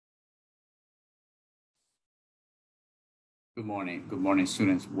Good morning,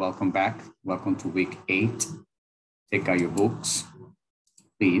 students. Welcome back. Welcome to week 8. Take out your books,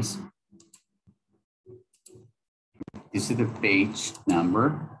 please. This is the page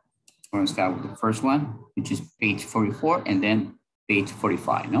number. We're going to start with the first one, which is page 44, and then page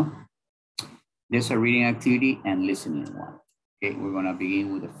 45, no? There's a reading activity and listening one. Okay, we're going to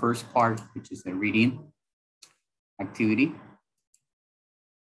begin with the first part, which is the reading activity.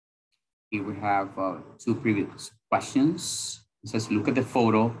 Here we have 2 previous questions. It says, look at the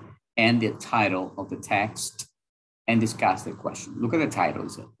photo and the title of the text and discuss the question. Look at the title.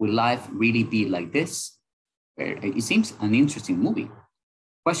 It says, will life really be like this? It seems an interesting movie.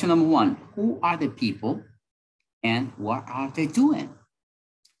 Question number 1, who are the people and what are they doing?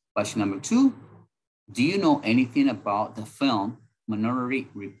 Question number 2, do you know anything about the film Minority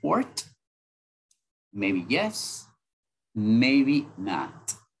Report? Maybe yes, maybe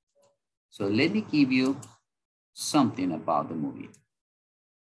not. So let me give you something about the movie.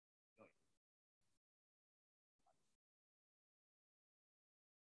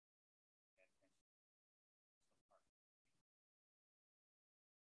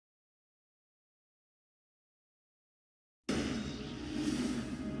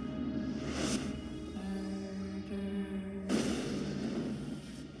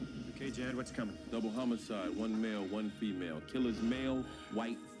 Okay, Jad, what's coming? Double homicide, 1 male, 1 female. Killer's male,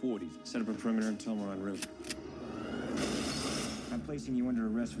 white, 40s. Set up a perimeter and tell them we're en route. I'm placing you under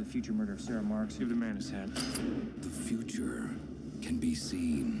arrest for the future murder of Sarah Marks. Give the man his hat. The future can be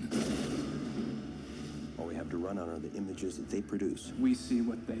seen. All we have to run on are the images that they produce. We see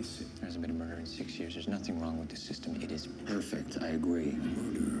what they see. There hasn't been a murder in 6 years. There's nothing wrong with the system. It is Perfect, I agree.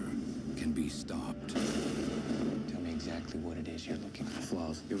 Murder can be stopped. Tell me exactly what it is you're looking for.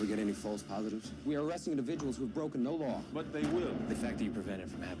 Flaws. You ever get any false positives? We are arresting individuals who have broken no law. But they will. The fact that you prevent it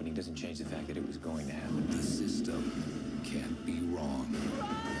from happening doesn't change the fact that it was going to happen. The system can't be wrong.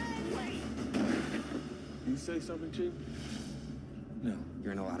 You say something, Chief? No.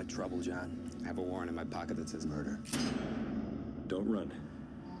 You're in a lot of trouble, John. I have a warrant in my pocket that says murder. Don't run.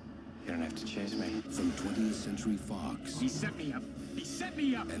 You don't have to chase me. From 20th Century Fox He set me up. He set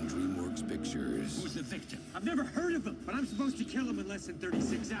me up. and DreamWorks Pictures. Who's the victim? I've never heard of him, but I'm supposed to kill him in less than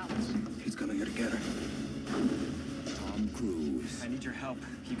 36 hours. He's gonna get her. Tom Cruise I need your help.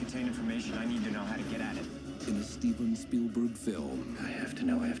 If you contain information, I need to know how to get at it. in a Steven Spielberg film. I have to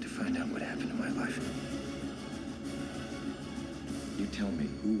know. I have to find out what happened in my life. You tell me,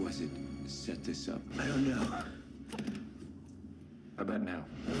 who was it set this up? I don't know. How about now?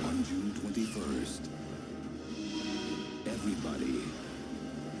 On June 21st, everybody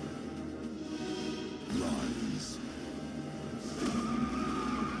runs.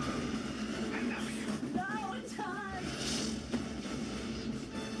 No, it's hard.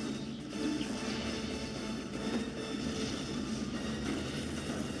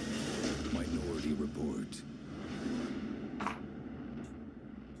 Minority Report.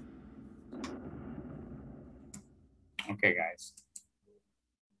 Okay, guys.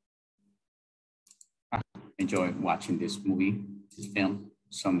 Enjoy watching this movie, this film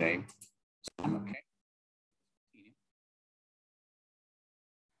someday. Okay.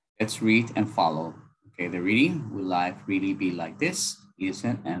 Let's read and follow. Okay, the reading, will life really be like this?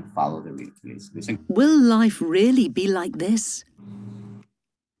 Listen and follow the reading, please. Listen. Will life really be like this?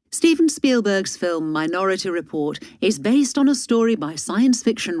 Steven Spielberg's film Minority Report is based on a story by science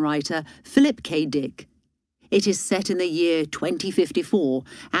fiction writer Philip K. Dick. It is set in the year 2054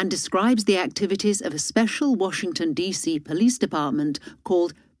 and describes the activities of a special Washington, D.C. police department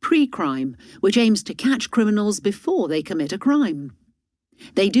called pre-crime, which aims to catch criminals before they commit a crime.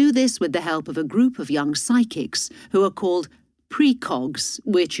 They do this with the help of a group of young psychics who are called precogs,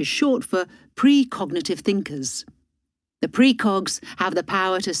 which is short for precognitive thinkers. The precogs have the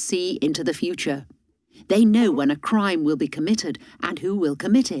power to see into the future. They know when a crime will be committed and who will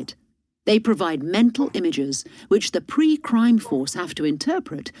commit it. They provide mental images which the pre-crime force have to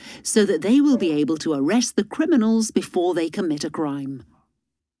interpret so that they will be able to arrest the criminals before they commit a crime.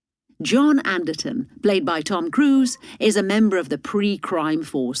 John Anderton, played by Tom Cruise, is a member of the pre-crime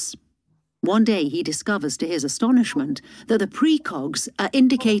force. One day he discovers to his astonishment that the precogs are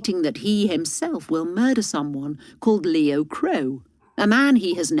indicating that he himself will murder someone called Leo Crow, a man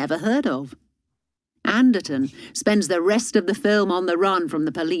he has never heard of. Anderton spends the rest of the film on the run from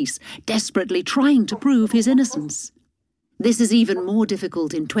the police, desperately trying to prove his innocence. This is even more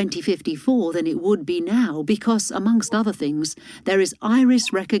difficult in 2054 than it would be now because, amongst other things, there is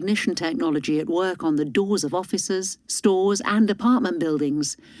iris recognition technology at work on the doors of offices, stores and apartment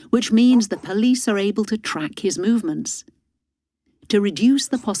buildings, which means the police are able to track his movements. To reduce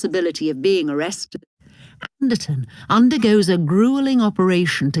the possibility of being arrested, Anderton undergoes a grueling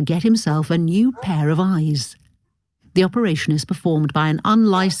operation to get himself a new pair of eyes. The operation is performed by an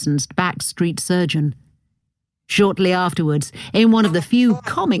unlicensed backstreet surgeon. Shortly afterwards, in one of the few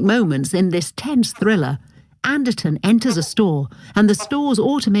comic moments in this tense thriller, Anderton enters a store, and the store's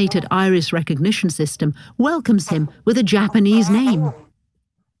automated iris recognition system welcomes him with a Japanese name.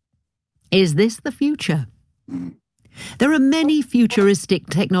 Is this the future? There are many futuristic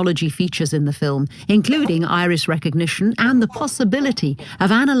technology features in the film, including iris recognition and the possibility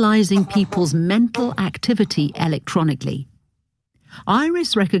of analyzing people's mental activity electronically.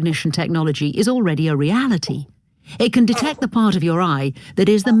 Iris recognition technology is already a reality. It can detect the part of your eye that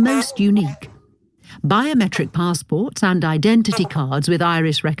is the most unique. Biometric passports and identity cards with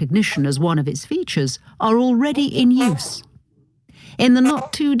iris recognition as one of its features are already in use. In the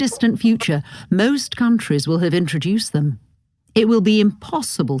not-too-distant future, most countries will have introduced them. It will be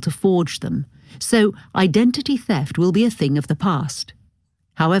impossible to forge them, so identity theft will be a thing of the past.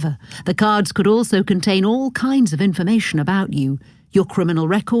 However, the cards could also contain all kinds of information about you, your criminal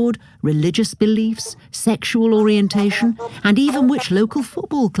record, religious beliefs, sexual orientation, and even which local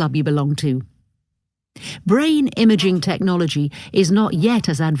football club you belong to. Brain imaging technology is not yet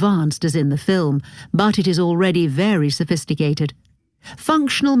as advanced as in the film, but it is already very sophisticated.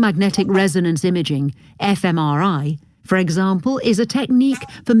 Functional magnetic resonance imaging, fMRI, for example, is a technique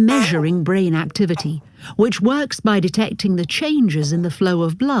for measuring brain activity, which works by detecting the changes in the flow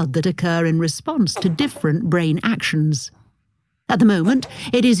of blood that occur in response to different brain actions. At the moment,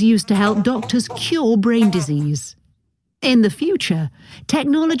 it is used to help doctors cure brain disease. In the future,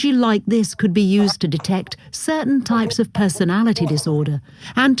 technology like this could be used to detect certain types of personality disorder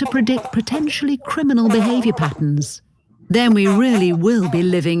and to predict potentially criminal behavior patterns. Then we really will be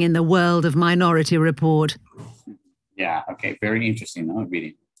living in the world of Minority Report. Yeah, okay, very interesting, no?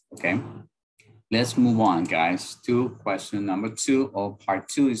 Reading, okay? Let's move on, guys, to question number 2 of part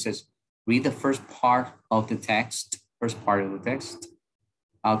 2. It says, read the first part of the text,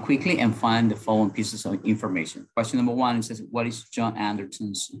 quickly and find the following pieces of information. Question number 1, it says, what is John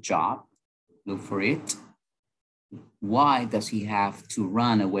Anderton's job? Look for it. Why does he have to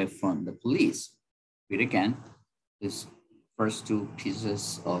run away from the police? Read again. This first 2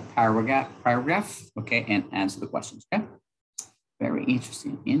 pieces of paragraph, okay, and answer the questions, okay? Very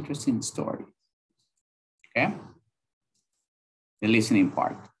interesting story, okay? The listening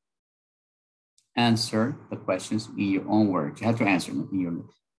part. Answer the questions in your own words. You have to answer them in your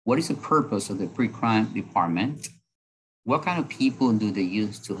words. What is the purpose of the pre-crime department? What kind of people do they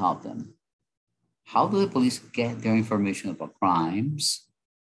use to help them? How do the police get their information about crimes?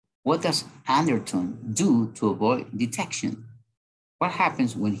 What does Anderton do to avoid detection? What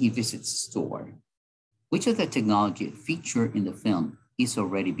happens when he visits the store? Which of the technology featured in the film is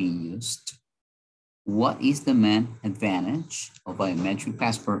already being used? What is the main advantage of biometric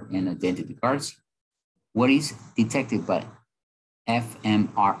passport and identity cards? What is detected by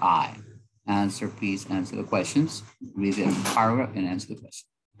fMRI? Please answer the questions. Read the paragraph and answer the question.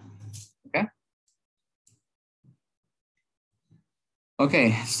 Okay?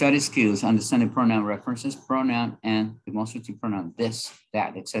 Okay, study skills, understanding pronoun references, pronoun and demonstrative pronoun, this,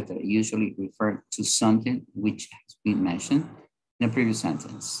 that, etc. usually refer to something which has been mentioned in a previous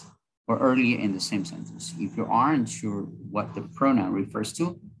sentence or earlier in the same sentence. If you aren't sure what the pronoun refers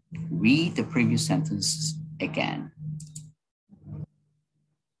to, read the previous sentence again.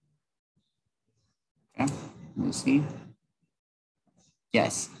 Okay, let's see.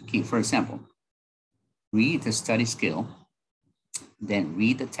 Yes, key, for example, read the study skill, then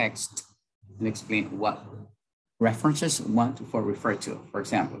read the text and explain what references 1 to 4 refer to. For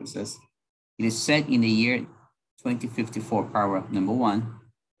example, it says, it is said in the year 2054, paragraph number 1,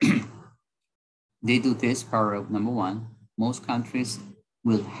 they do this, paragraph number 1. Most countries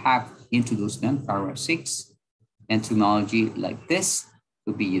will have introduced them, paragraph 6, and technology like this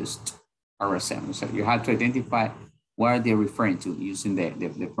will be used, paragraph 7. So you have to identify what they're referring to using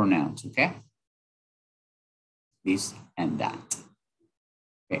the pronouns, okay? This and that.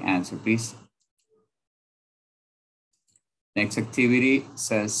 Okay, answer please. Next activity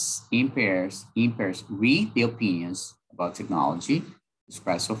says in pairs, read the opinions about technology.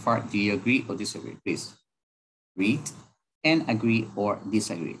 Describe so far. Do you agree or disagree? Please read and agree or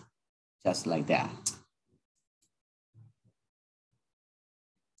disagree. Just like that.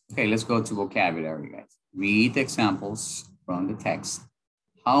 Okay, let's go to vocabulary, guys. Read the examples from the text.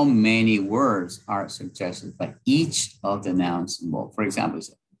 How many words are suggested by each of the nouns involved? For example,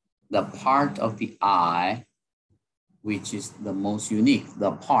 the part of the eye, which is the most unique,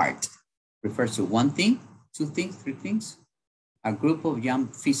 the part, refers to 1 thing, 2 things, 3 things. A group of young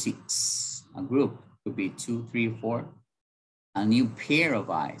physicists, a group Could be 2, 3, 4. A new pair of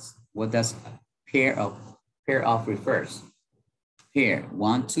eyes. What does pair of refers? Pair,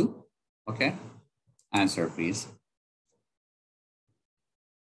 1, 2. Okay. Answer, please.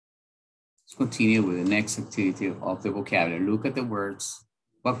 Let's continue with the next activity of the vocabulary. Look at the words.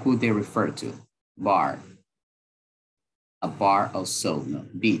 What could they refer to? Bar. A bar of soap. No.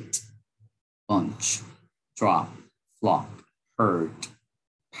 Beat. Bunch. Drop. Flock. Herd.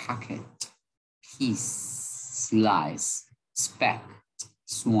 Packet. Piece. Slice. Speck.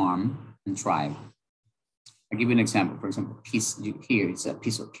 Swarm. And tribe. I'll give you an example. For example, piece here is a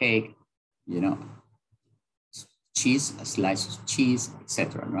piece of cake, you know, cheese, a slice of cheese,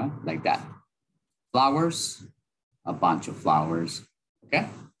 etc. Right? Like that. Flowers, a bunch of flowers. Okay?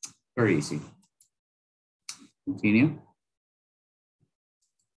 Very easy. Continue.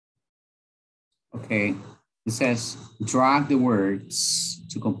 Okay. It says drag the words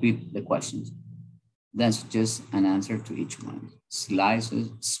to complete the questions. That's just an answer to each one.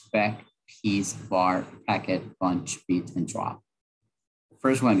 Slices, speck, piece, bar, packet, bunch, beat, and drop.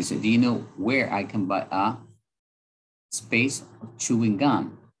 First one is, do you know where I can buy a space of chewing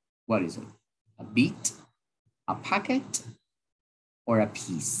gum? What is it? A beat, a packet, or a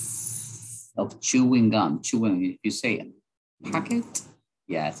piece of chewing gum? Chewing, if you say a packet,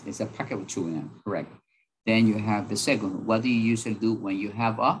 yes, it's a packet of chewing gum, correct. Then you have the second one. What do you usually do when you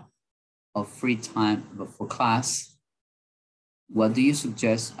have a free time for class? What do you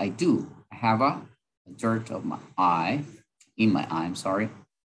suggest I do? I have a dirt of my eye, in my eye, I'm sorry.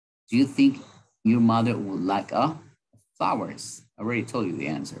 Do you think your mother would like flowers? I already told you the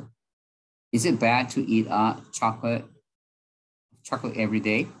answer. Is it bad to eat chocolate every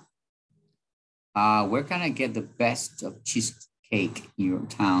day? Where can I get the best of cheesecake in your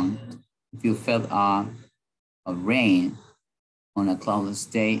town? If you felt a rain on a cloudless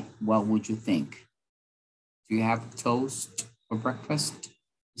day, what would you think? Do you have toast for breakfast?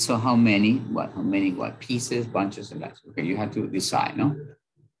 So how many, what pieces, bunches, and that? Okay, you have to decide, no?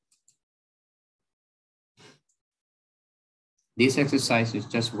 This exercise is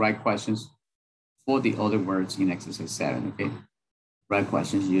just write questions for the other words in exercise 7, okay? Write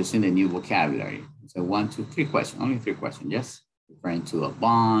questions using the new vocabulary. So 1, 2, 3 questions, only 3 questions, yes? Referring to a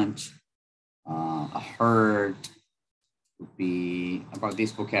bunch, a herd, would be about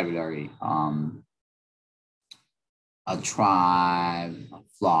this vocabulary, a tribe, a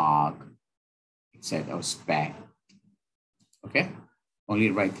flock, etc., or speck. Okay? Only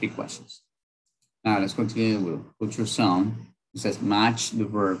write 3 questions. Now let's continue with culture zone. It says match the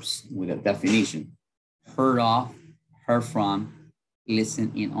verbs with a definition. Heard of, heard from,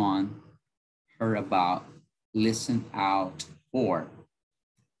 listen in on, heard about, listen out for.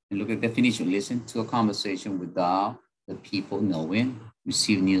 And look at the definition. Listen to a conversation with the people knowing,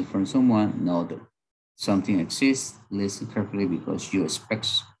 receive news from someone, know that something exists, listen carefully because you expect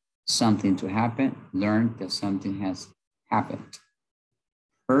something to happen, learn that something has happened.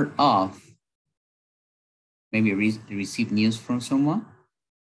 Heard of, maybe receive news from someone,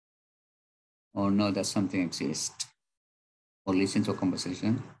 or know that something exists, or listen to a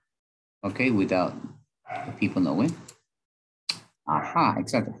conversation, okay, without the people knowing. Aha,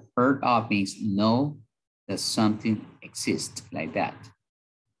 exactly. Heard of means know that something exists, like that.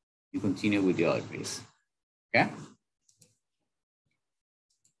 You continue with the other piece, okay?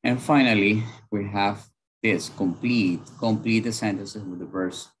 And finally, we have this, complete the sentences with the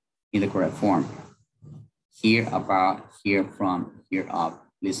verbs in the correct form. Hear about, hear from, hear of,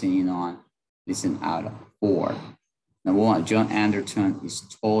 listen in on, listen out of, for. Number 1, John Anderton is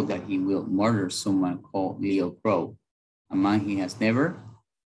told that he will murder someone called Leo Crow, a man he has never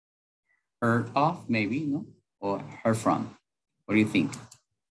heard of, maybe, no? Or heard from. What do you think?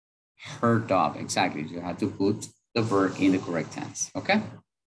 Heard of, exactly. You have to put the verb in the correct tense, okay?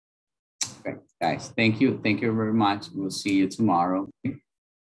 Okay, guys, thank you. Thank you very much. We'll see you tomorrow.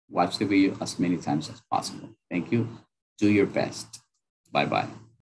 Watch the video as many times as possible. Thank you. Do your best. Bye-bye.